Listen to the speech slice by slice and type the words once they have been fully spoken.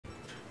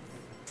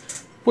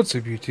What's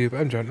up, YouTube?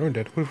 I'm John, or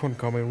Dead, whatever you want to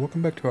call me, and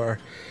welcome back to our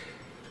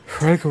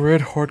Radical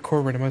Red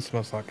Hardcore Randomized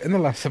Nuzlocke. In the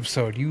last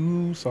episode,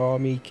 you saw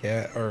me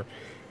get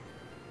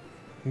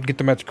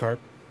the match card,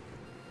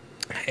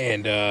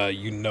 and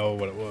you know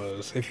what it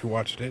was if you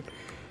watched it.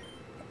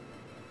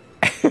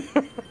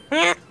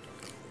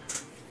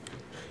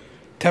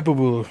 Tapu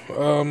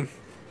Bulu.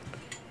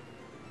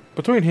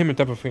 Between him and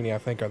Tapu Fini, I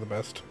think are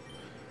the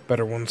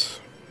better ones.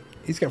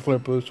 He's got flare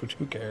boost, which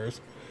who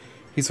cares?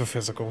 He's a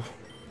physical.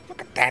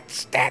 Look at that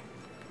stat.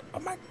 Oh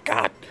my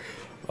god.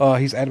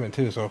 He's adamant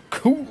too, so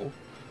cool.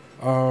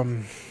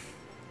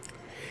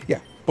 Yeah.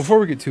 Before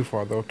we get too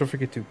far though, don't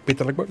forget to hit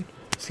the like button,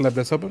 slap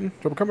that sub button,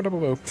 drop a comment down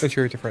below, and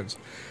share it with your friends.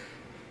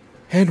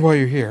 And while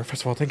you're here,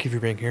 first of all, thank you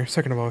for being here.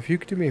 Second of all, if you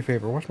could do me a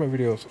favor, watch my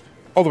videos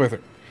all the way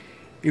through.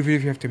 Even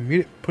if you have to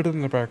mute it, put it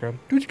in the background,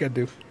 do what you gotta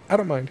do. I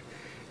don't mind.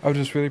 I would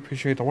just really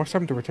appreciate the watch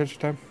time, the retention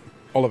time,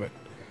 all of it.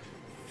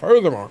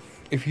 Furthermore,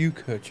 if you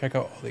could check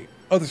out all the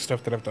other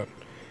stuff that I've done,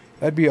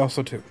 that'd be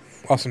awesome too.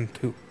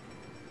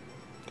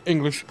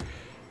 English.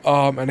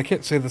 And I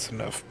can't say this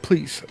enough.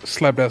 Please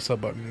slap that sub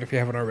button if you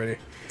haven't already.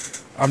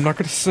 I'm not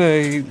gonna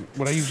say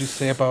what I usually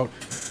say about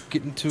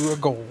getting to a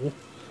goal,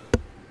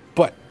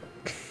 but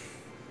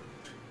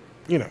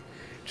you know,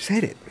 just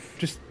hit it.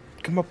 Just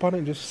come up on it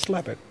and just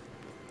slap it.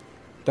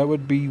 That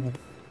would be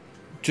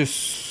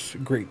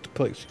just great,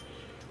 please.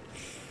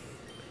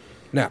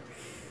 Now,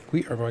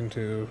 we are going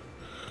to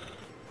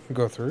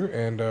go through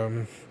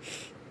and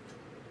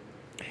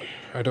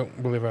I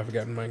don't believe I've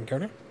gotten my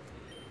encounter.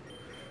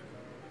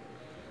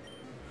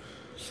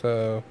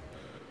 So,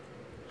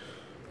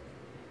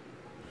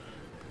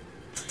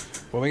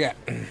 what we got?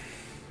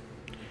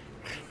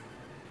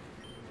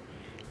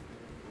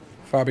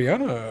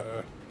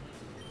 Fabiana.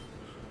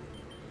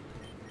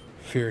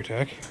 Fear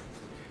attack.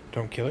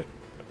 Don't kill it.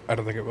 I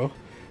don't think it will.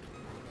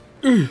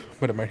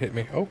 But it might hit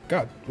me. Oh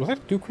god, was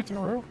that 2 crits in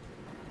a row?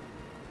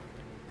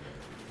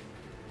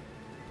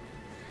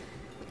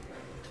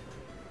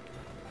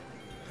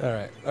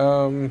 Alright,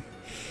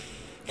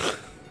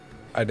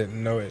 I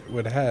didn't know it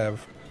would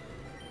have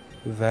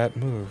that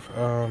move.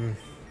 Alright,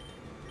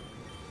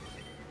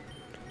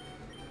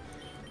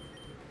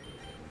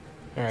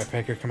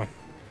 Packer, come on.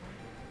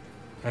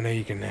 I know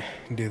you can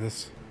do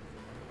this.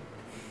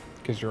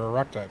 Because you're a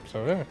rock type,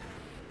 so yeah.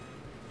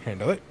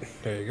 Handle it.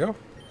 There you go.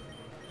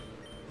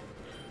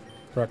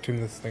 Rock tomb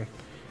this thing.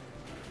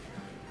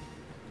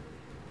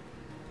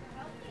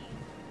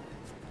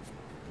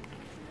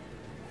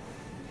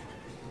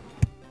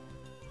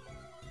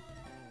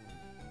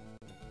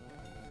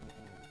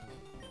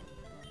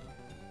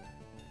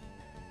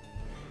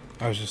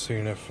 I was just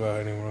seeing if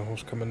anyone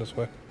was coming this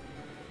way.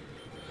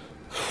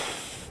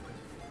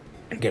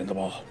 Get in the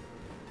ball.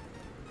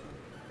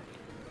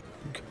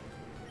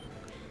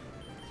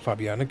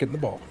 Fabiana, get in the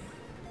ball.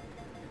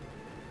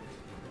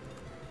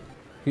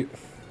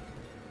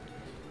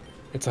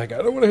 It's like, I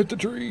don't want to hit the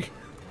tree.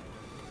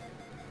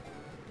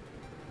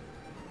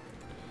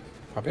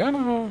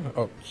 Fabiana.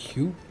 Oh,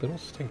 you little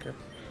stinker.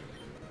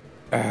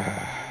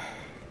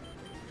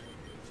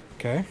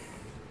 Okay.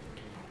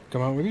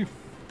 Come on with you.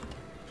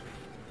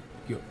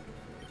 You.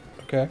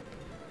 Okay.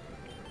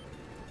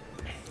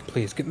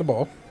 Please get in the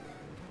ball.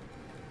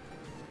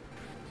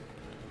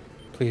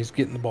 Please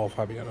get in the ball,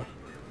 Fabiana.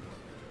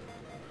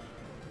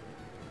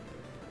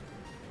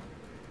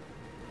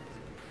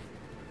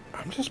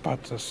 I'm just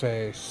about to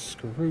say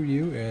screw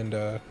you and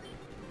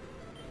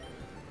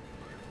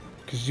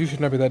because you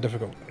should not be that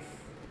difficult.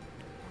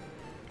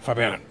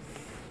 Fabiana,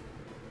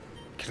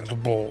 get in the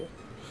ball.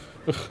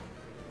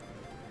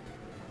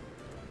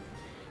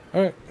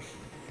 Alright,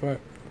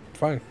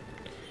 fine.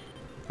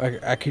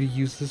 I could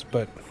use this,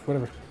 but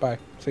whatever. Bye.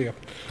 See ya.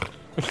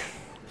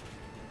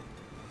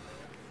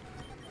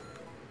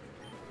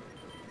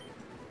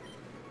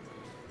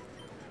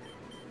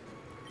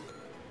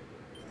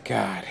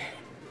 God.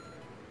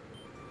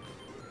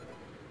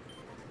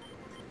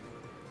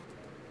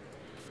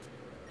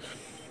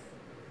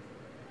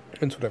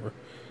 It's whatever.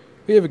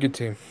 We have a good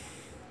team.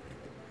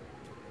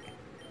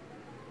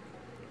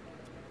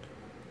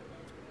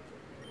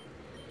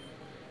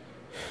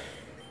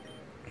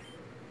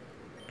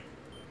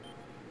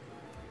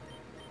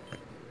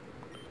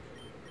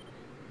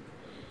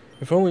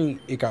 If only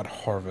it got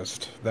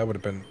harvest, that would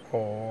have been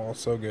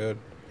so good.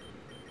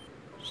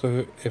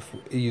 So if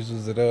it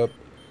uses it up,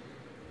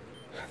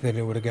 then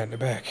it would have gotten it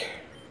back.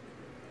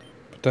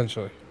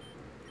 Potentially.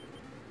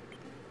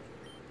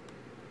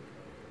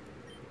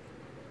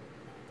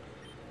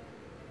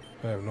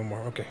 I have no more.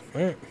 Okay.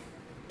 Alright.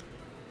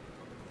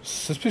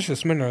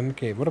 Suspicious men are in the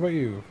cave. What about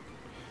you?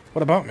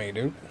 What about me,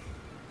 dude?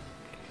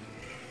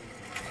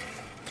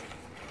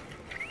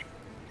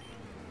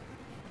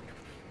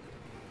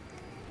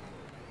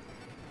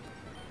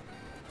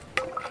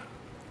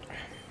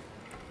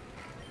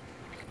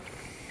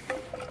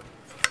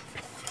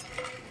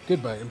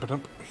 Goodbye,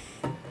 impotent.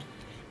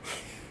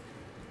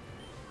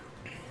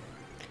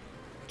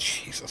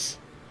 Jesus.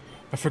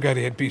 I forgot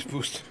he had beast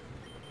boost.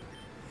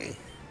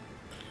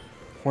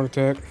 Horn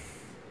attack.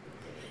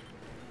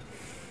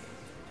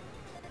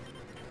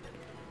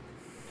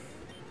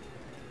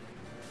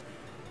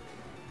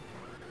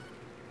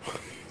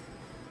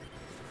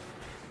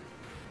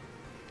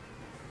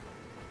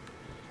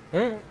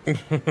 Alright.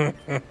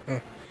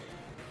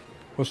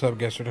 What's up,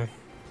 Gesterton?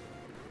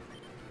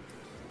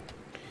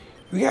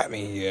 You got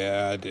me?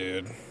 Yeah, I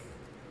did.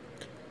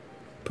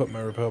 Put my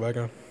repel back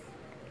on.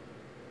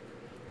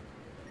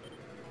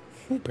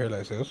 Who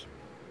paralyzed this?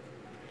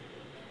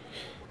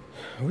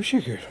 I wish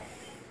you could.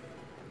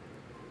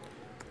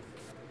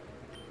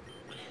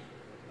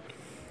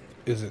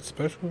 Is it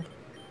special?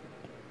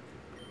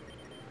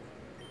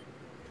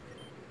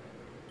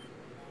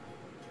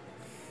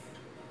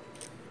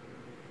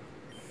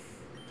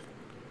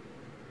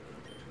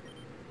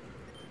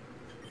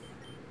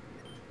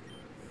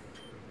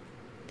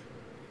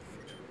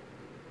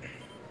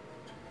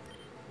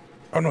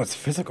 Oh no, it's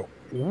physical.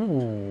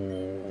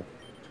 Ooh.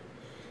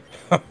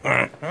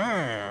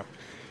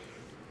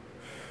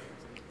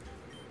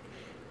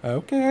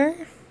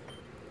 Okay.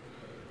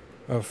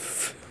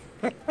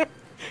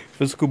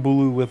 Physical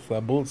bully with a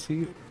bullet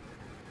seed.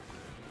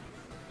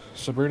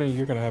 Sabrina,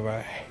 you're gonna have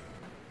a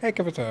heck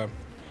of a time.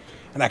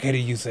 And I can't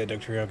even use that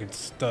Dr.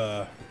 Youngins.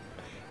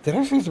 Did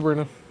I say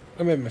Sabrina?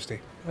 I meant Misty.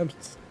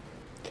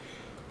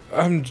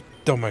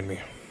 Don't mind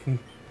me.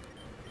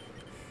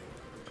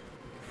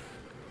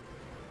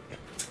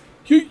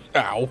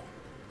 Ow.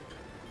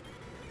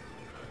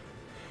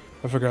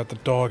 I forgot the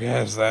dog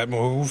has that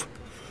move.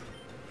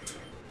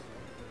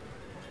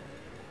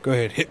 Go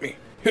ahead, hit me.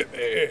 Hit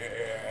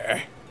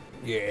me.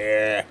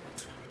 Yeah.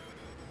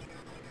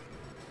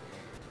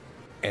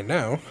 And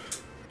now,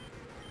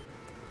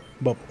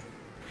 Bubble.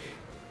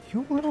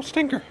 You little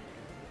stinker.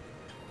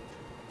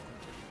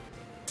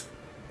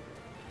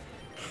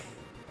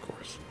 Of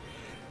course.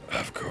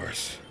 Of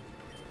course.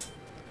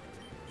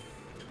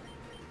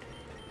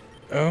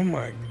 Oh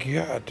my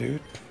god,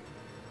 dude.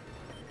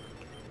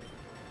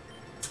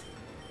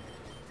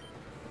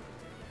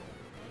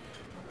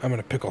 I'm in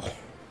a pickle.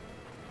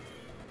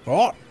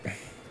 Oh!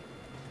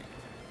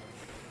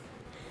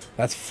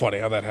 That's funny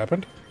how that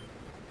happened.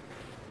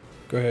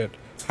 Go ahead.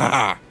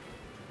 Ha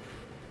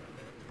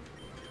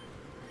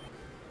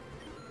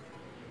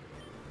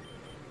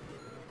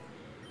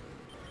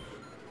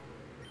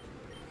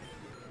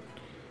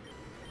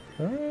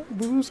Alright,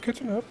 Boo's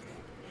catching up.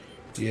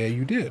 Yeah,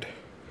 you did.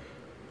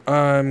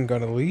 I'm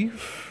gonna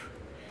leave.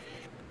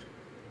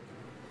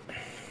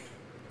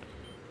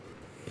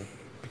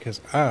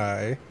 Because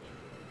I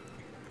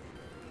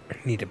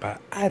need to buy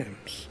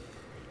items.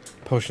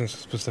 Potions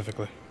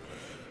specifically.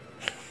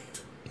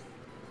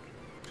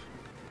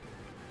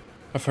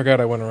 I forgot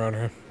I went around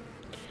here.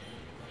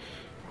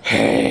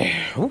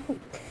 Ooh.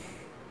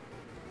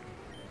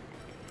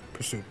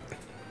 Pursuit.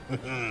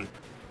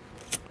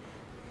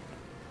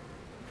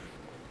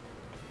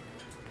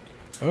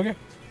 Okay.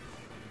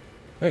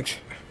 Thanks.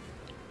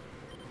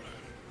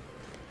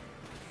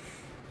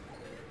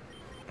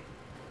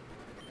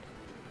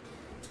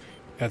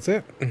 That's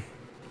it.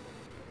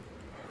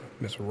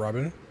 Miss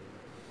Robin.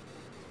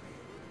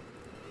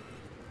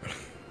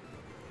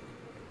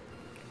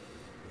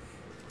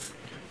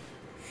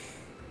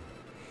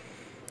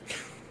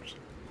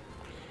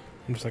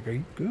 I'm just like, are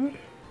you good?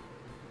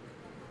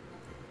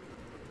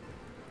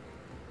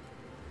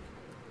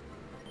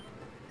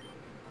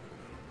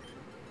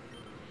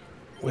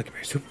 Wake up,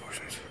 super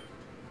potions.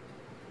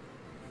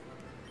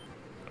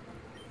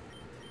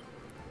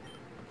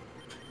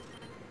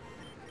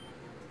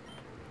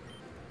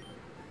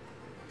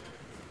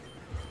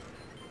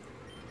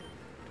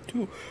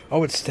 Ooh.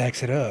 Oh, it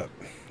stacks it up.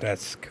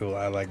 That's cool.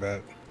 I like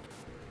that.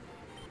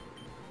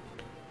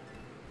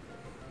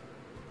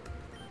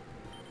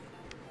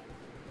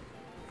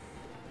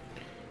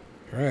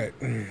 Alright.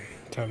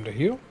 Time to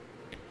heal.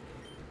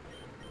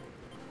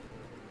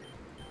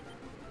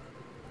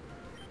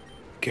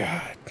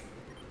 God.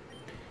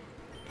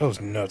 That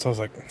was nuts. I was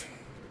like,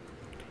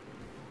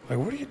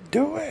 what are you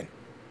doing?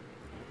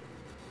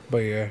 But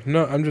yeah,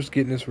 no, I'm just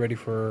getting this ready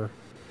for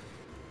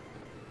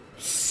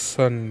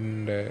Sunday.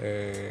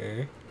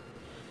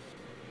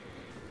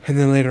 And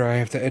then later I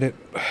have to edit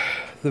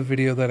the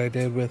video that I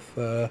did with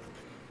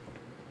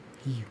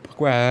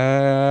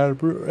red,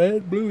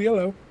 blue,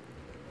 yellow.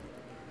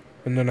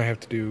 And then I have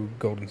to do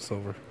gold and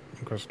silver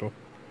and crystal.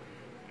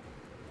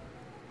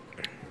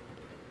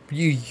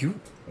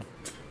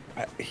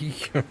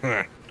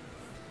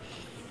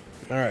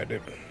 Alright,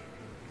 dude.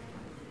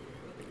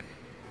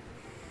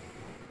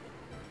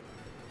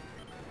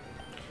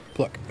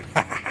 Pluck.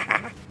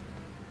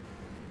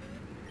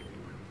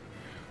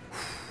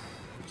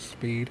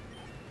 Speed.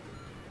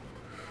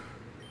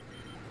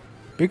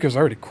 Beaker's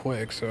already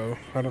quick, so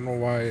I don't know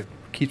why it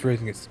keeps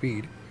raising its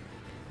speed.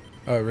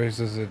 Oh, it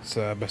raises its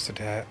best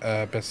stat,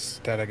 I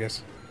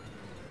guess.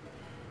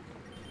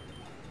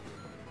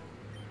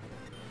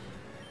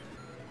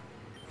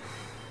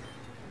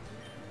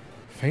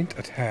 Faint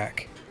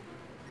attack.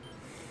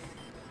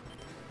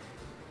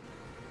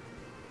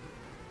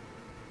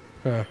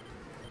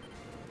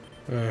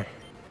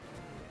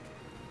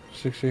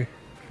 60,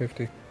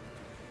 50.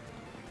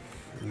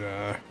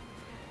 Nah.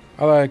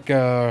 I like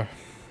the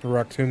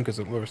Rock Tomb because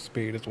it lowers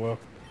speed as well.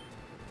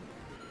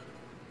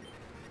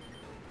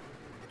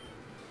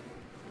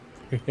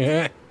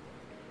 Yeah.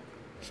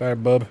 Sorry,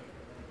 bub.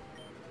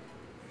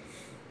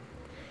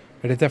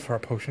 I did that for a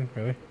potion,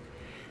 really?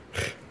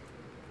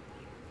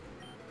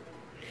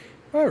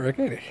 Oh, Rick,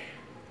 ain't it?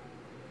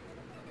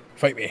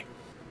 Fight me.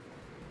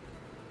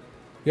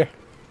 Yeah.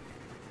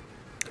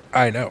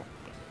 I know.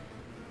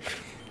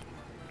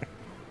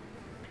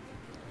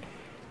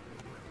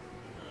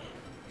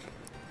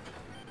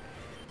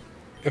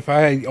 If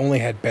I only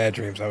had bad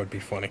dreams, that would be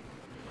funny.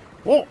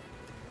 Whoa!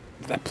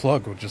 That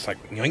plug would just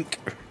like yoink.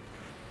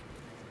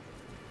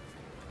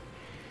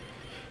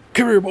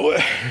 Come here,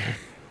 boy.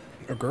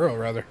 Or girl,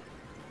 rather.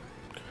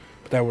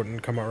 But that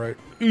wouldn't come out right.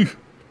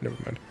 Never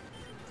mind.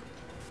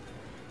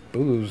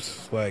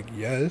 Boo's like,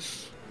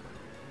 yes.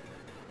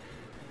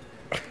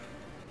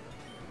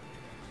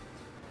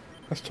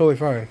 That's totally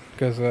fine,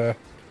 because,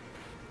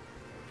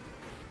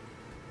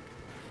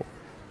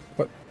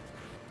 what?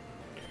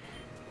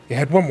 You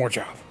had one more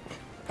job.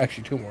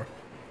 Actually, two more.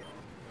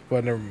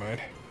 But never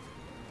mind.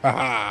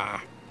 Haha!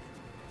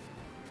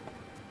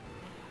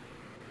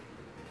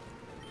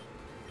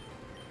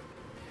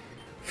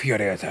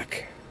 Fury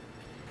attack.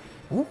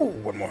 Ooh,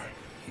 one more.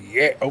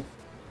 Yeah. Oh.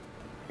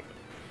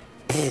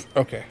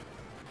 Okay.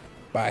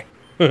 Bye.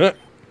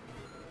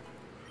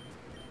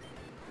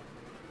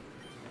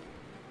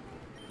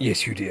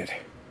 Yes, you did.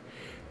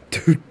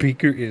 Dude,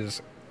 Beaker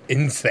is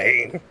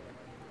insane.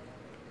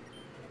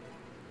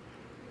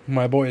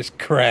 My boy is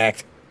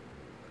cracked.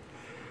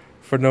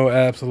 For no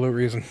absolute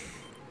reason.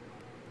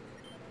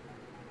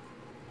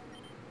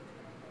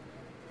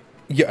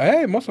 Yeah,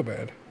 hey, muscle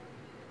band.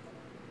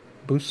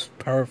 Boosts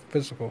power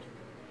physical.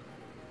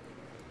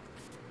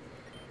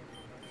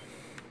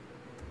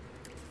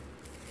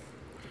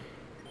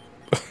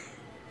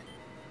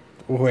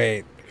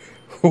 Wait.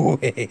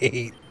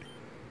 Wait.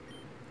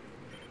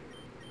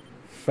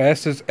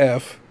 Fast as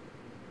F.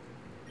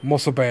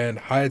 Muscle band.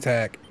 High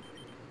attack.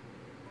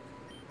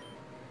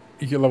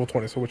 You get level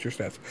 20, so what's your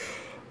stats?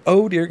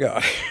 Oh dear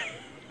God.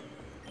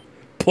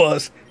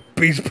 Plus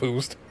beast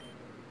boost.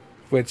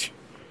 Which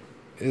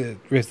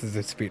raises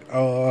its speed.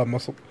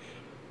 Muscle.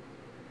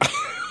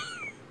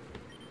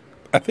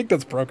 I think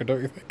that's broken,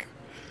 don't you think?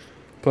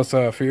 Plus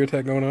fear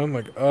attack going on,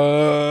 like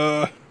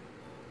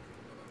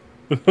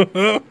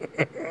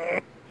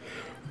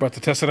about to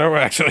test it out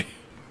actually.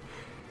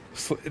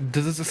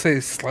 Does it say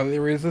slightly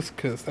raise this?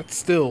 Because that's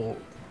still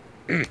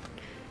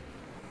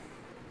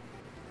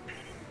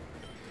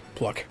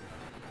pluck.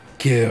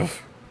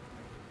 Give.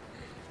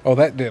 Oh,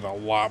 that did a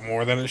lot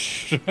more than it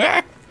should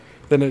have.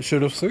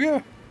 So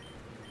yeah.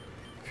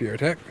 Fear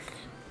attack.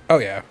 Oh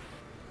yeah.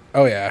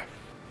 Oh yeah.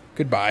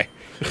 Goodbye.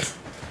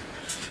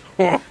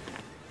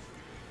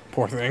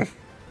 Poor thing.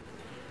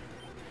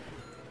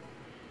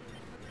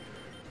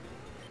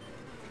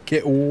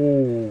 Get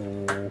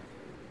ooh.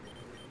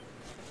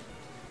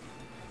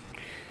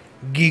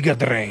 Giga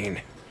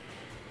Drain.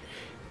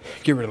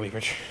 Get rid of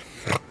leverage.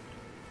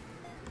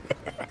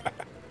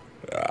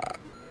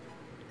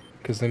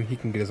 Because then he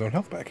can get his own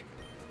health back.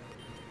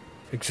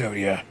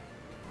 Exodia.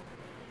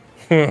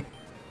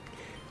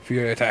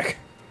 Fury attack.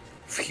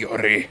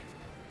 Fury.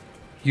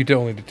 You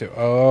only did two.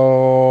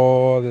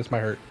 Oh, this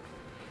might hurt.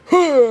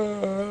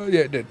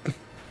 Yeah, it did.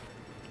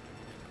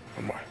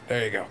 One more.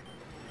 There you go.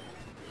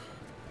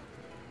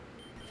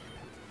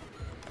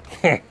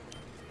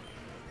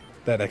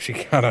 That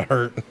actually kind of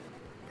hurt.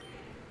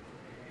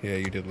 Yeah,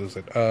 you did lose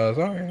it.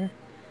 Sorry.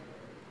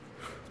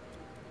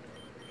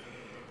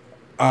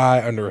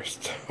 I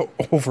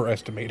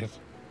overestimated.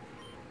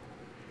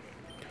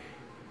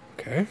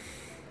 Okay.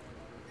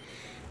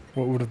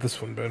 What would have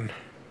this one been?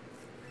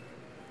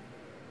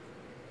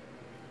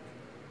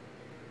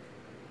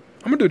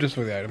 I'm gonna do this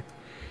for the item,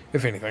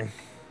 if anything.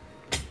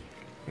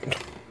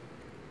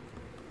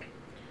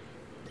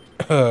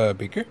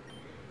 Beaker,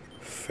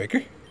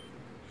 Faker,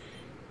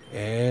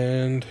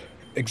 and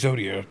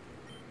Exodia.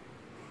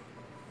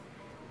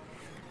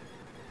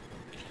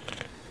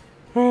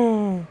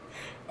 Oh,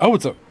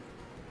 what's up?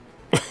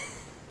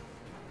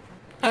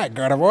 I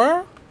got a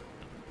boy.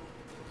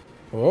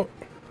 Oh,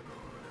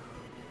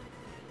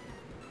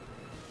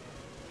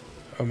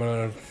 I'm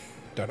gonna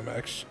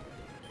Dynamax.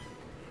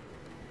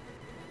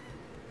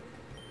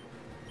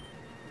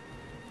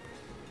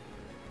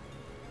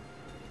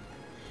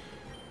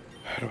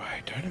 How do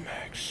I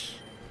Dynamax?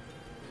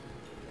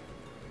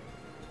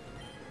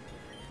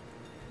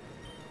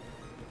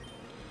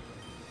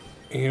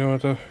 You know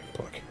what, though?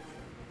 Pluck.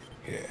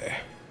 Yeah.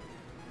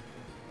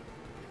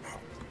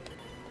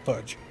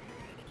 Fudge.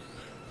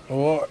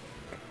 Oh.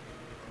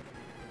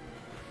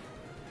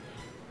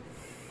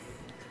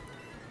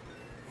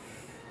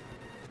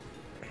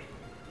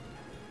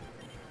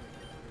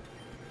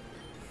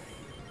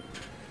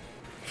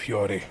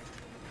 Fury.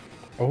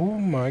 Oh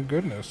my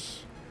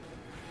goodness.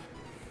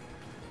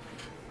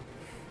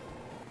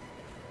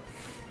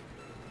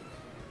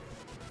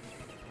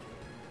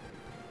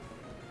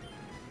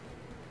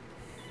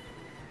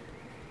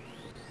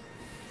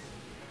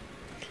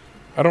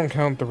 I don't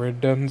count the red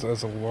dens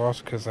as a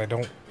loss because I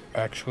don't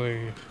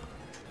actually...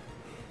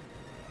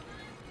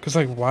 Because,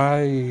 like,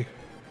 why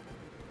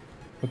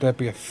would that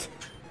be a...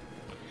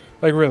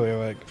 Like, really,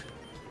 like...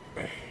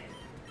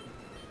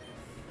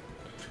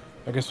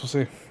 I guess we'll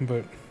see,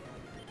 but...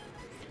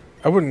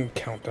 I wouldn't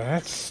count that.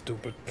 That's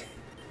stupid.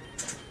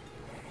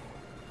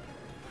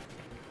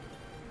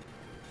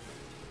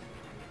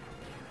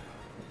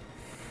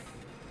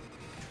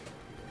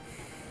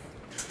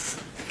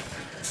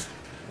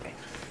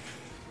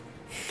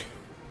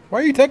 Why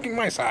are you taking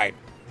my side?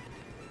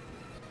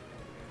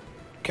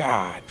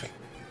 God.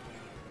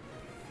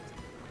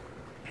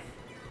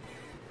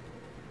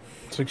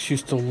 It's like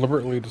she's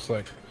deliberately just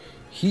like...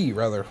 He,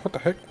 rather. What the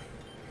heck?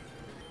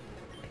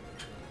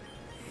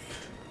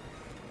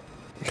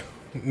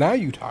 Now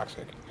you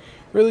toxic.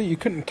 Really? You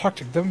couldn't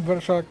toxic them better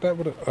shot like that?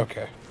 Would it?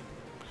 Okay.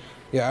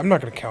 Yeah, I'm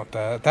not gonna count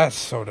that. That's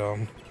so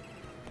dumb.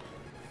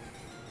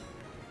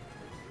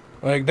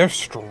 Like, they're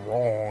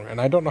strong, and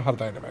I don't know how to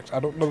Dynamax. I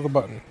don't know the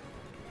button.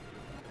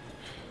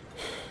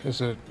 Is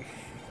it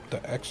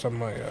the X on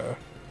my,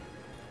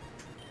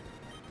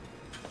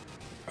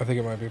 I think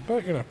it might be,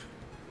 but, you know.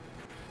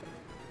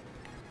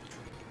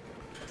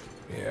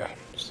 Yeah,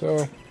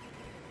 so...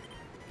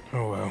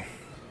 Oh, well.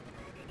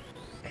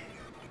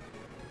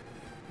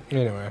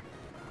 Anyway.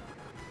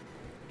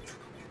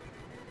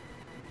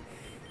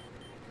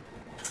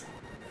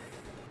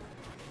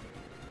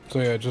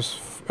 So yeah, just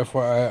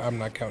FYI, I'm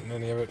not counting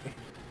any of it.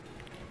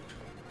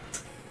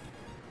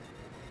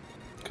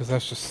 Because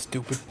that's just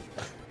stupid.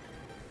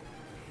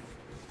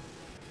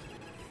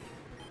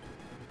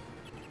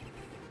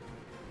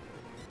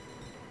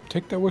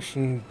 Take that wish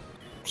and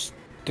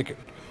stick it.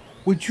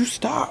 Would you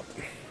stop?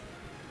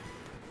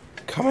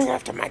 Coming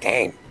after my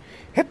game.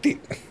 Hit the...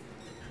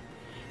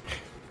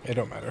 It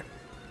don't matter.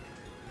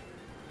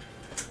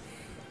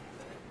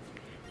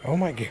 Oh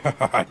my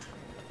god.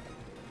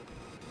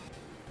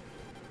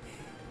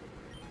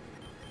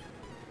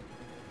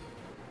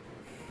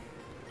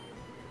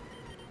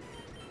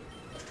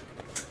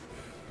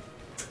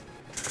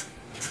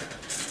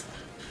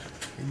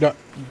 No.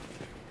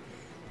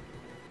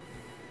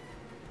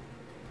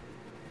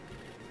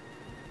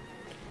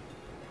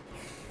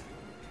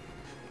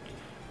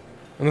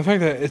 And the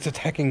fact that it's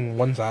attacking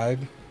one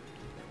side.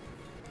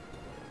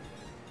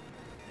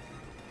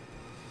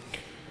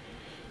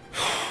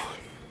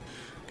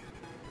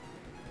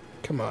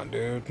 Come on,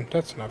 dude.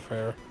 That's not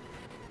fair.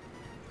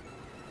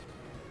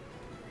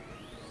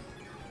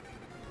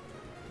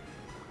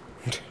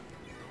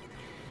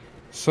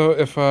 So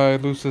if I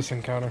lose this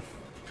encounter,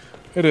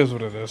 it is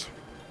what it is.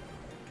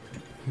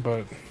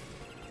 But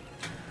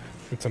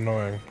it's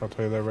annoying, I'll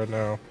tell you that right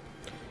now.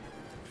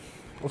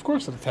 Of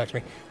course it attacks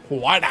me.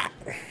 Why not?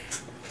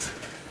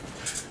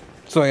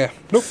 So yeah,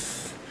 nope.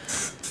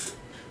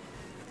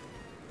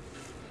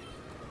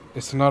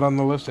 It's not on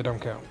the list, they don't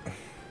count.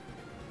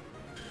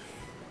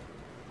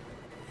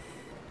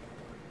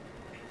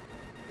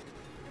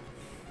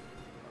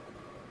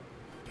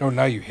 Oh,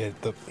 now you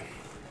hit the...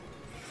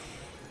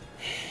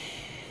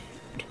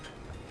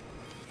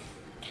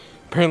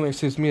 Apparently it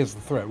sees me as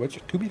the threat, which,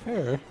 to be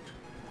fair...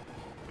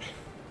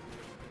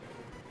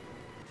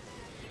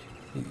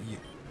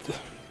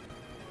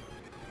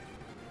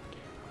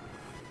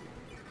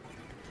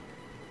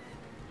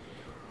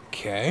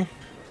 Okay.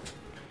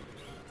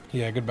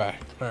 Yeah, goodbye.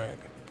 Alright.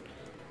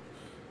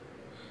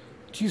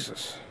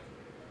 Jesus.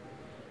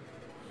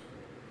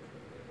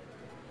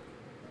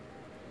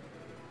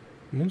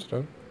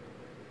 Moonstone.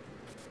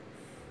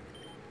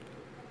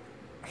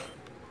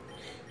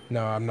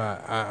 No, I'm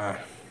not.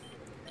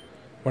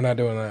 We're not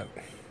doing that.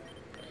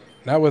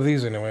 Not with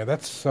these anyway.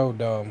 That's so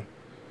dumb.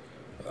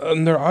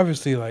 And they're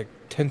obviously like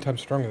 10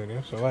 times stronger than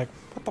you, so like,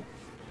 what the...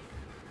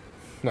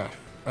 No.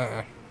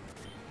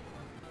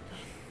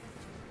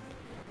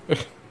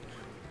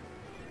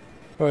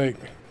 Like,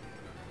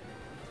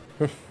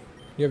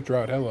 you have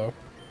drought, hello.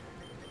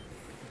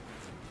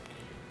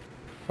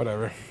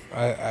 Whatever.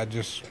 I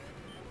just...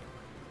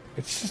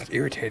 It's just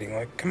irritating,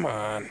 like, come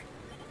on.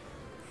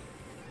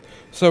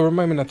 So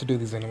remind me not to do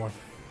these anymore,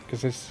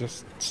 because it's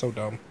just so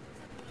dumb.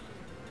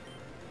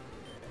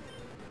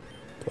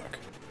 Pluck.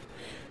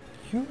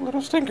 You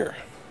little stinker.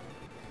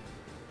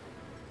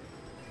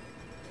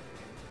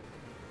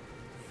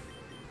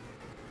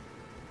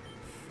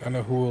 I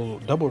know who will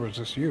double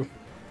resist you.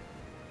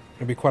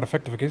 It'll be quite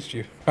effective against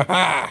you. Ha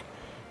ha!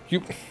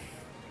 You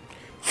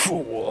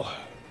fool.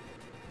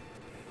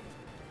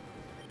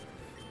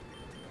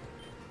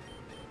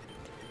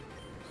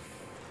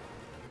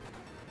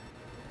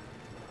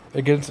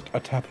 Against a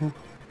Tapu?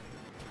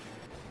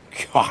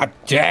 God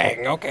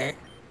dang, okay.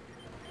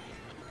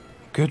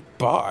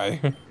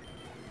 Goodbye.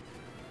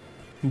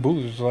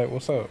 Boo's like,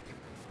 what's up?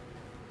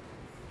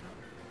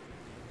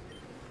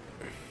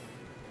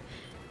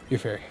 You're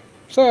fairy.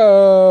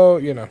 So,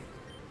 you know.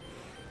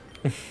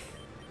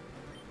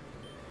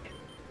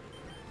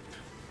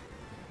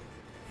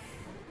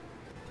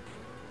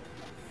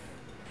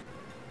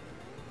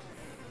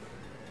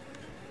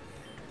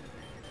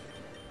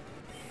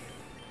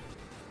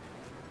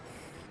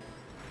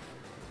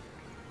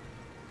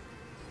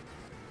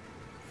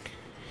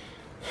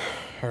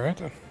 Alright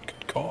then.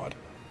 Good God.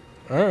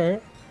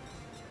 Alright.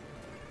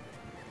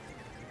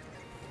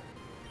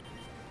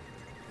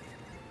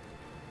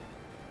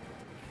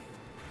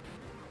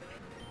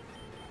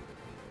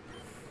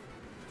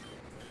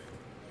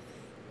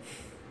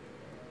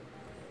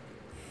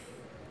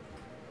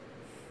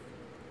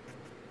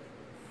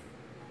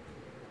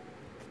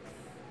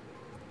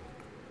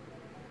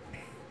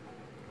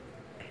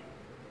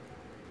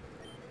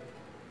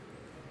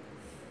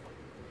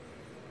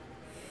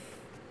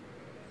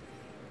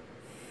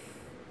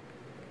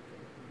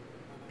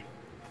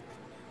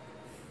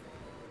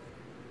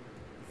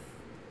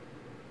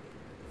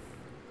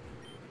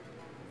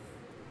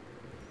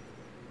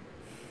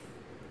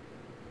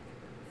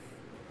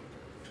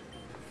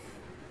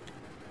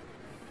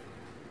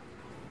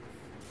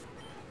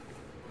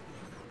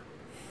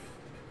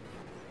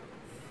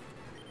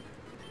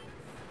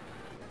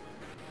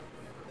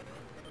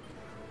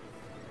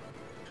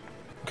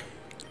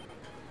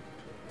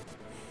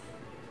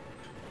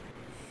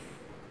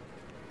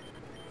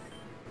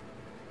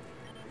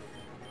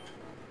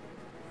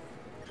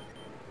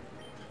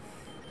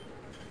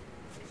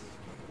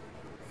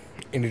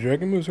 Any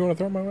dragon moves you want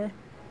to throw my way?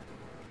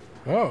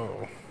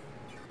 Oh.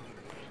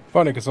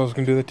 Funny, because I was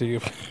going to do that to you.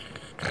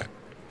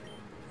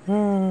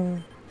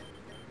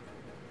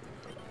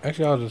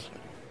 Actually, I'll just...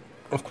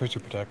 Of course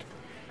you protect.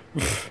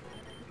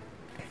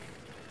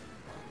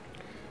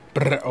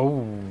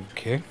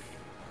 Okay.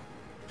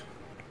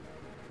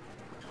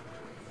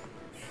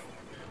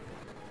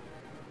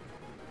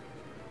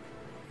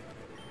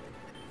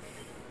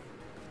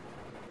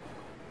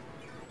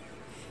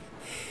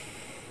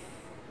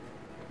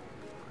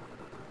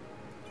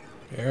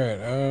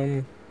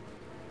 Alright,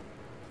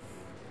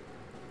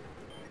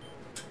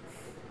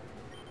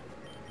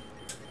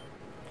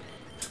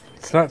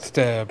 it's not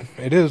stab.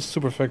 It is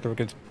super effective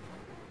against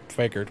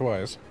Faker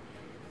twice.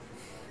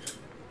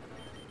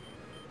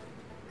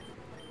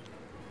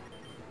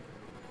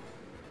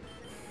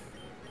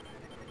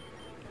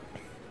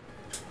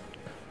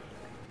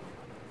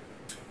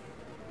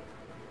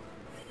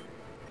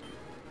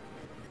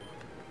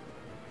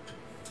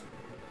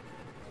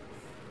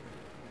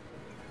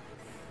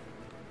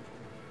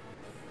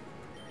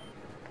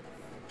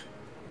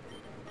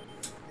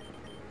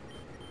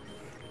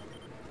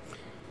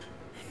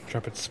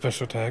 Drop its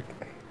special attack.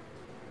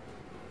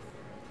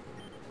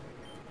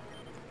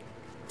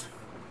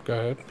 Go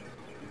ahead.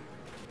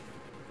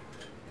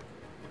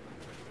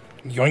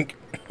 Yoink.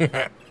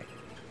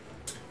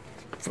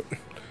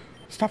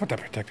 Stop with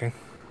that protecting.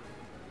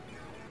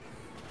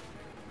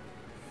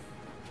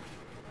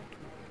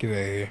 Get out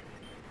of here.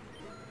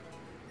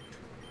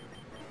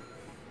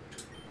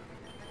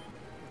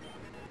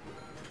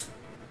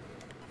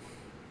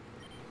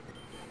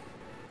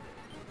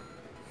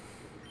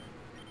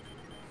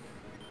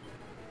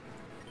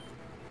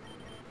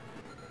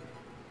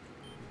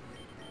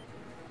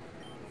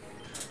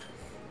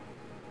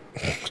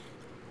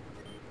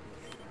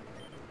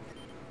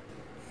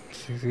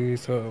 See,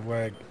 so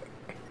like,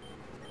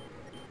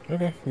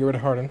 okay, you're ready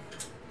to harden.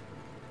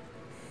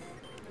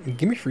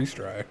 Give me freeze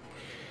dry.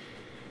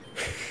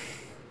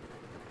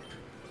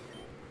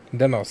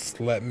 Then I'll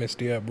slap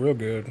Misty up real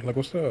good. Like,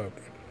 what's up?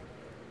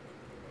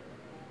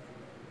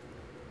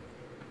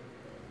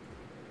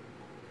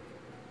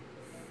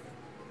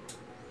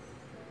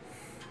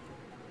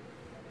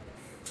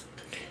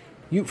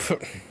 You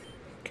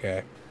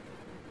okay?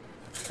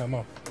 Come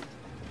on,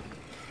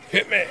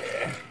 hit me.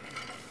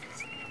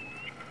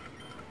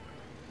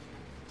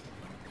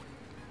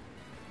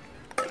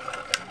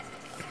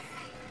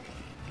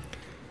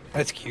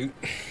 That's cute.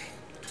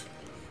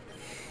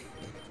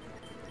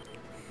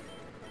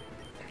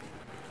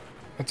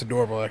 That's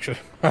adorable, actually.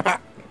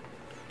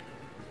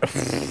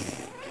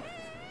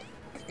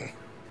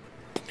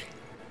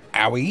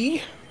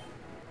 Owie.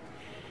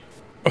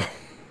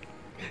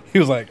 He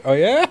was like, oh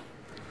yeah?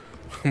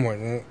 I'm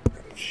like,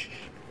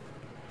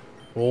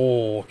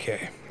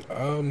 okay.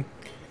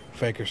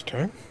 Faker's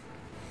turn.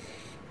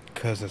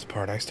 Because it's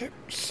Paradise Tip.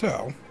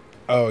 So,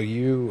 oh,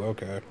 you,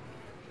 okay.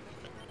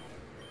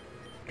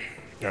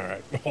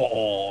 Alright.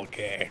 Oh,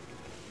 okay.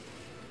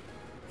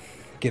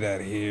 Get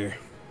out of here.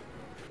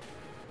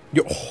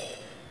 Yo. Oh.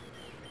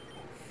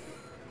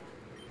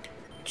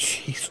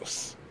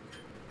 Jesus.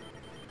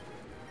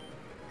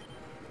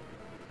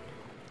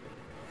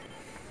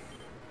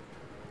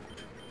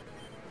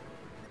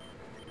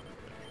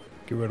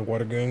 Get rid of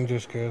water gun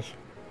just cause.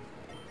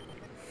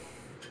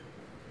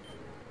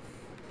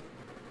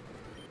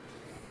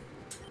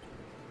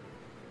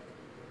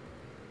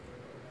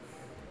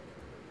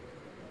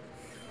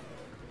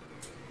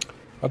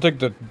 I'll take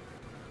the...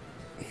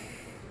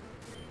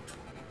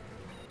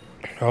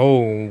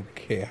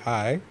 Okay,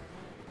 hi.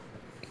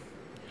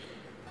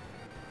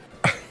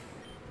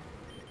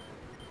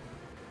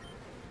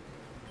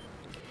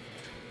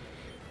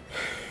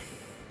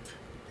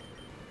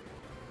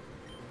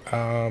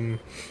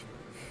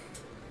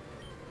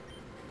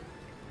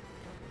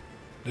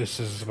 This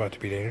is about to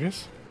be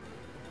dangerous.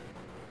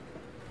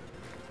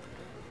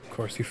 Of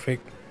course, you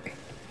fake.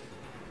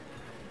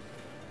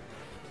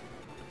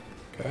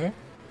 Okay.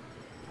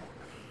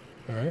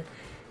 Alright.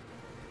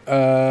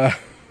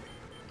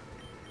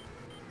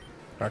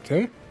 Knocked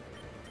him.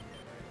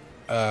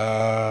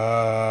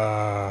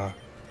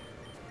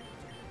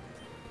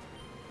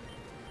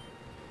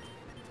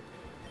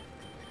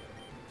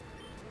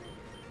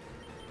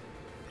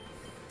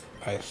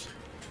 Nice.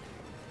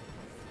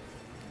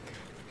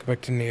 Go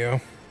back to Neo.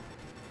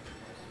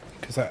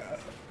 Cause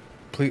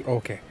please,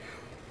 okay.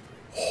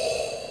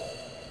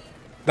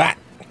 That!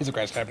 He's a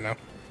grass type now.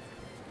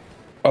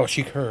 Oh,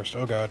 she cursed.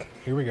 Oh god.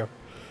 Here we go.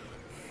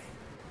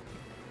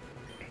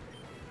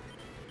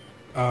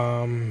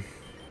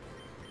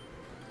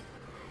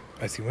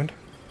 Icy wind.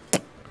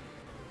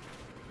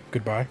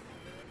 Goodbye.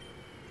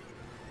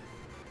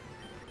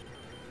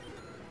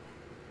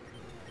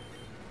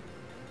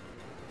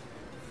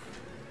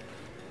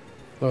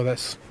 Oh, that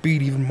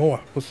speed even more.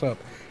 What's up?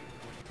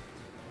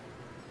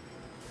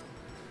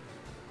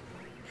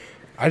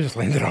 I just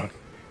landed on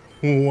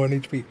 1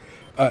 HP.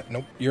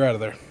 Nope, you're out of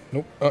there.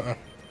 Nope,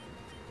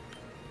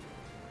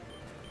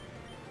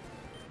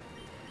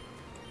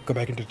 Go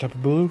back into Tapu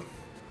Blue.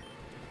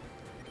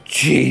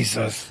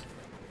 Jesus.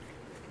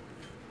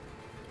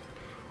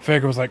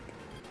 Faker was like,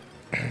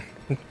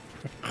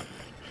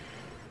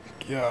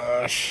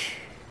 gosh.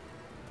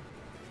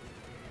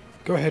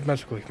 Go ahead,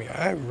 magical leave me.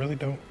 I really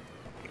don't.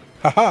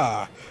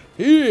 Haha.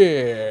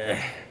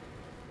 Yeah.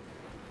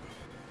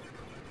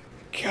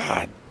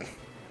 God.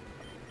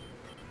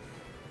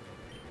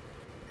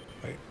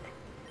 Wait.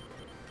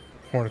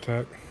 Horn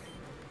attack.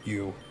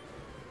 You.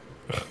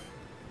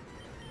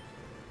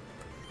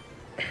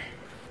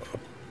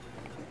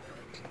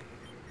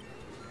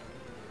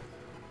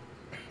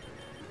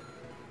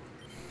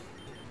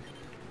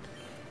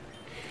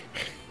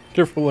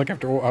 Careful, like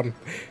after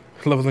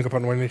leveling up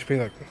on 1 HP,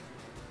 like,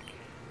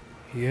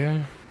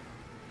 yeah.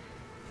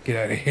 Get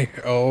out of here.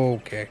 Oh,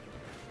 okay.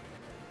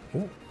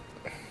 Ooh.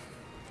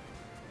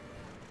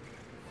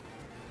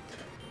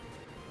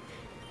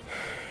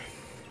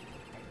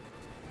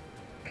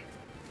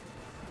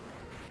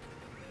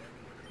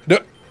 No.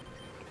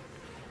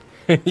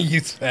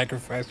 You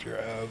sacrificed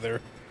your other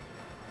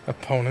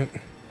opponent,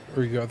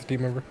 or your other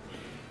team member.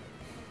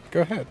 Go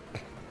ahead.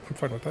 I'm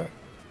fine with that.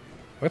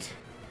 What?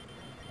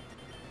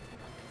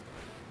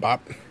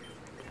 Bop.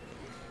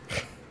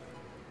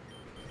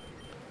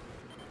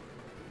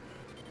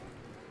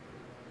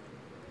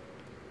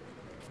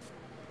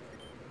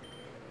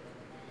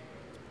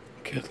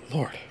 Good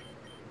Lord.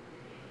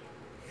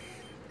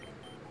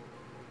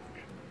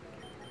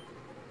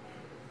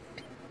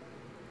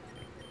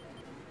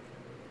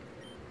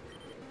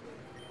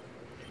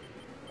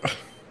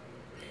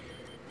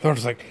 Thor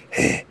was like,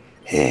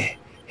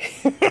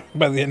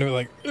 by the end of it,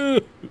 like,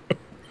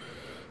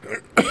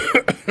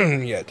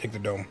 yeah, take the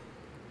dome.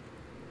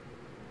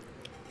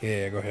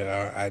 Yeah, go ahead.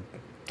 I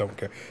don't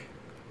care.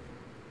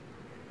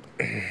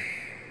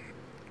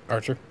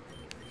 Archer.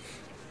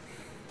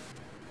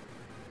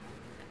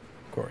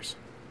 Of course.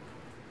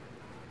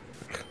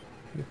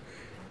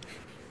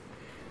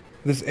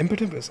 This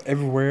impotent is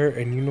everywhere,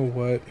 and you know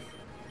what?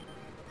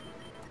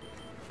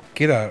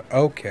 Get out.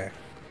 Okay.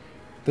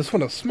 This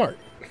one is smart.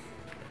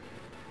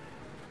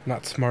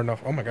 Not smart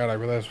enough. Oh my god, I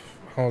realized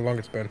how long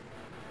it's been.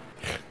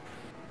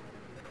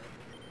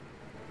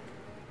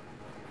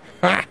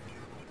 Ha!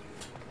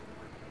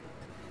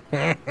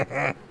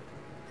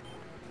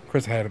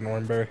 Chris had an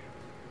orangeberry.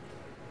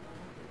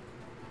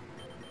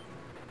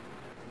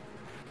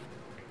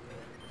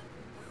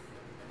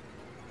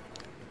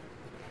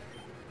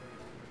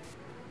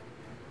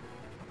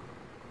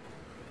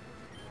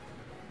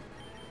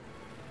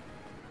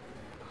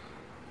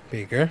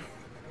 Beaker.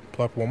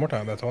 Pluck one more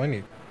time. That's all I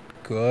need.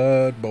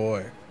 Good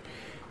boy.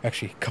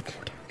 Actually, a couple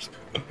more times.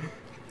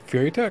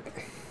 Fury attack.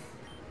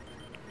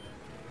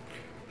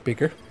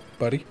 Beaker.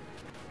 Buddy.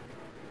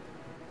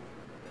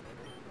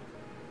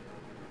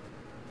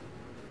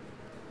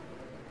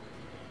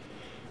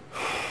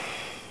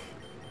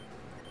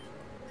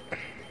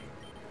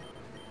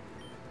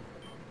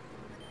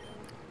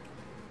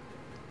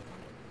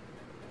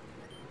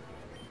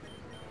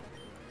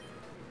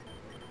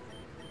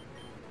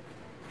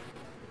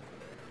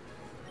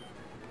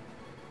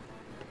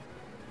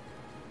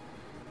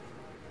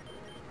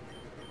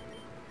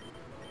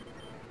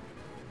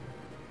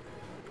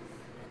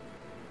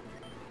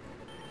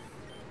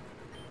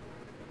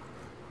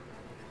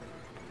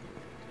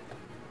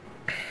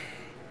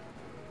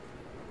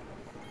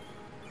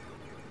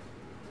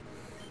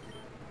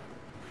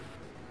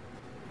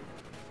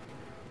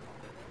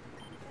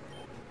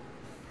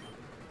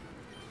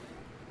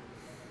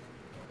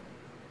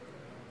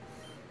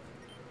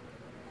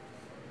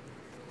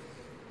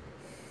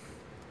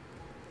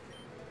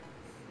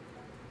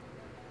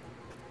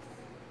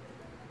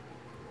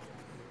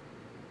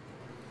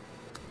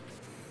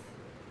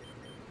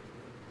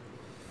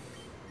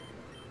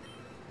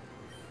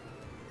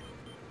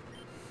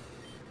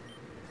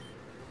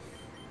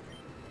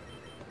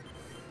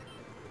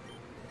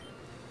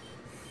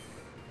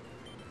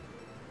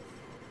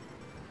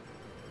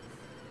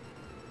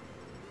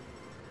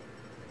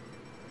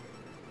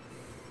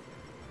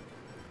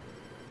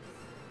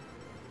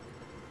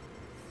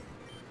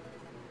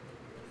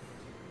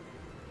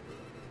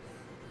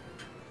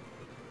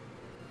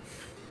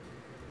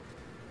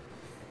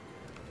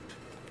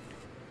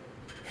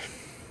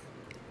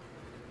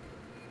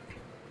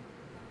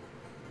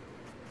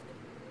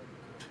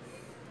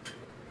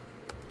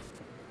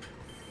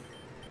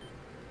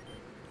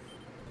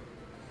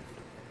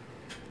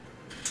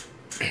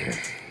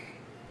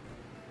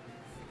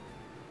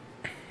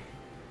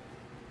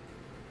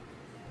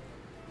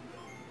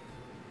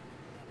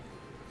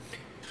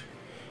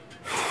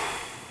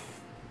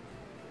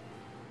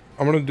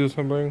 I'm gonna do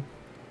something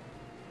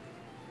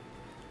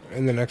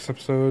in the next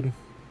episode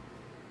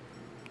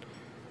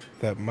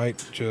that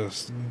might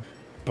just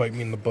bite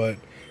me in the butt.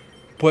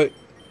 But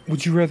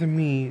would you rather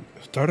me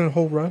start a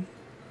whole run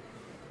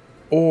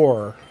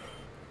or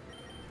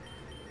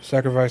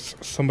sacrifice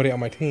somebody on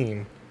my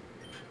team?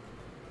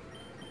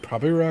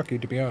 Probably Rocky,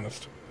 to be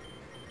honest.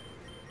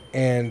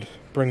 And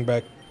bring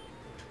back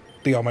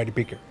the almighty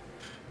Beaker.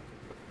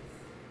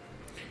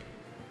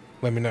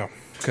 Let me know,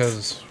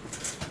 because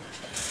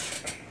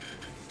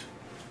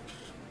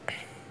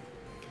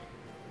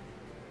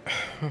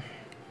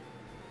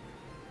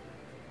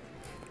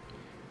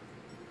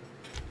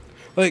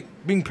Like,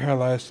 being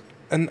paralyzed,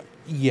 and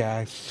yeah,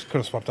 I could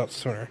have swapped out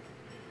sooner.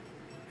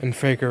 And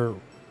Faker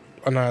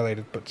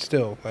annihilated, but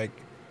still, like,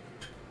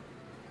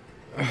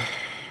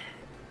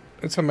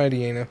 it's a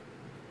Mediana.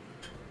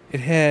 It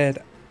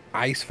had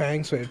Ice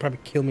Fang, so it'd probably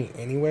kill me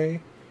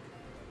anyway.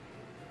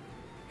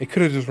 It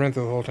could have just ran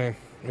through the whole thing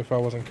if I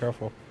wasn't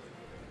careful.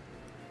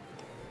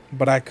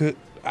 But I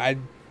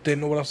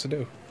didn't know what else to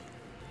do.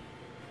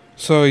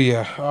 So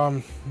yeah,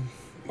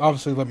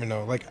 obviously let me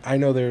know. Like, I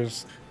know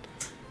there's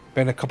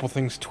been a couple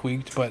things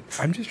tweaked, but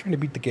I'm just trying to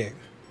beat the game.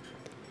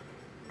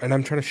 And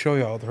I'm trying to show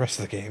y'all the rest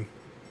of the game.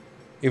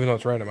 Even though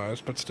it's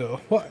randomized, but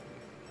still. What?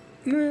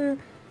 Nah.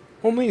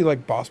 Only,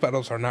 like, boss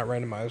battles are not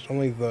randomized.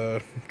 Only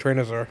the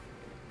trainers are.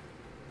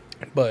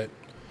 But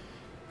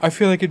I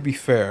feel like it'd be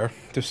fair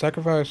to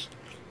sacrifice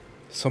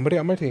somebody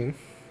on my team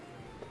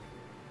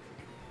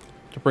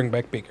to bring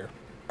back Beaker.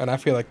 And I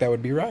feel like that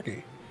would be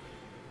Rocky.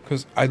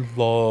 Because I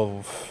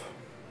love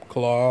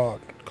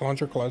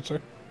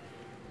Cleanser.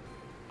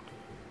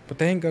 But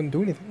they ain't gonna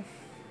do anything.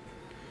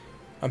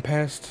 I'm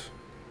past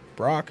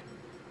Brock.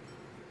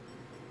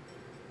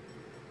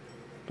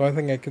 The only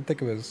thing I can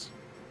think of is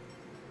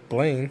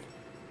Blaine.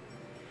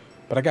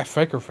 But I got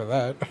Faker for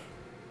that.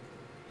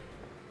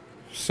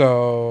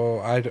 So,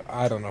 I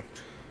don't know.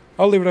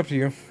 I'll leave it up to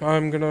you.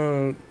 I'm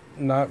gonna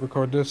not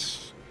record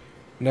this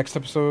next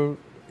episode,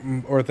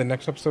 or the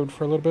next episode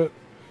for a little bit.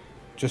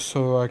 Just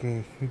so I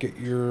can get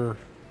your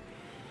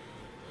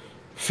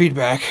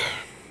feedback.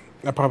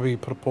 I'll probably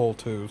put a poll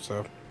too,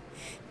 so.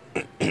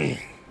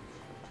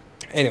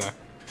 Anyway.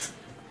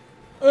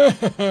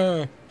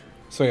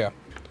 So yeah.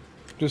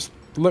 Just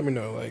let me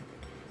know, like,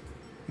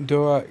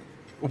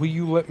 will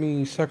you let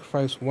me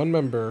sacrifice one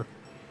member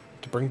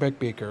to bring back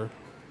Baker?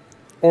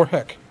 Or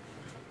heck,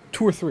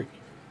 2 or 3.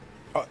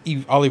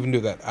 I'll even do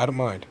that. I don't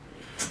mind.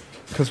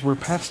 Because we're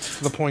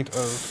past the point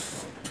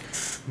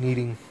of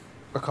needing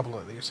a couple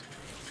of these.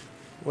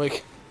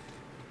 Like,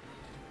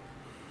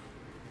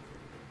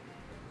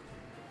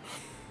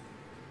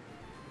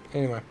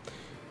 anyway.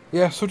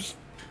 Yeah, so just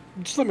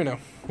let me know.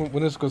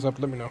 When this goes up,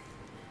 let me know.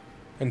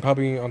 And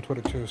probably on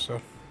Twitter too, so.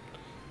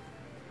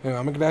 Yeah,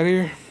 I'm gonna get out of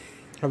here.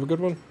 Have a good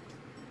one.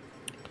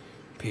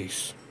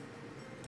 Peace.